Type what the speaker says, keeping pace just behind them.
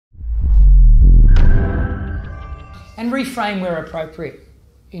and reframe where appropriate.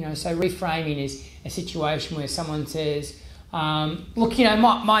 So reframing is a situation where someone says, look,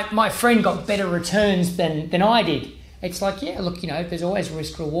 my friend got better returns than I did. It's like, yeah, look, there's always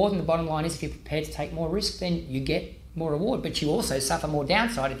risk reward, and the bottom line is if you're prepared to take more risk, then you get more reward, but you also suffer more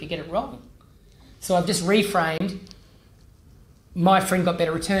downside if you get it wrong. So I've just reframed my friend got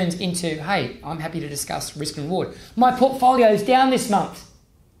better returns into, hey, I'm happy to discuss risk and reward. My portfolio's down this month.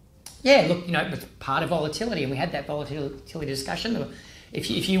 Yeah, look, it's part of volatility, and we had that volatility discussion.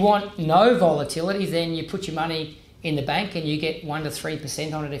 If you want no volatility, then you put your money in the bank and you get 1 to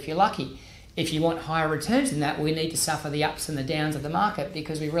 3% on it if you're lucky. If you want higher returns than that, we need to suffer the ups and the downs of the market,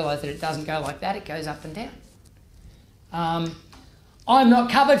 because we realise that it doesn't go like that, it goes up and down. I'm not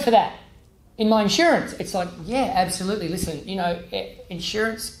covered for that in my insurance. It's like, yeah, absolutely. Listen,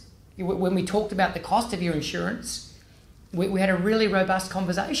 insurance, when we talked about the cost of your insurance, we had a really robust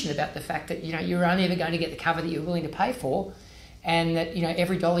conversation about the fact that, you're only ever going to get the cover that you're willing to pay for, and that,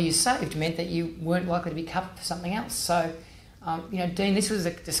 every dollar you saved meant that you weren't likely to be covered for something else. So, Dean, this was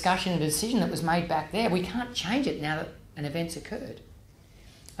a discussion and a decision that was made back there. We can't change it now that an event's occurred.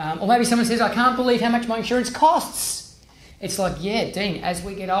 Or maybe someone says, I can't believe how much my insurance costs. It's like, yeah, Dean, as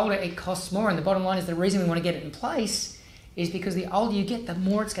we get older, it costs more. And the bottom line is the reason we want to get it in place is because the older you get, the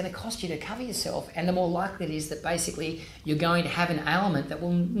more it's going to cost you to cover yourself, and the more likely it is that basically you're going to have an ailment that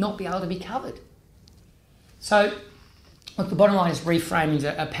will not be able to be covered. So, look, the bottom line is reframing is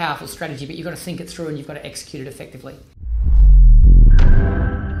a powerful strategy, but you've got to think it through and you've got to execute it effectively.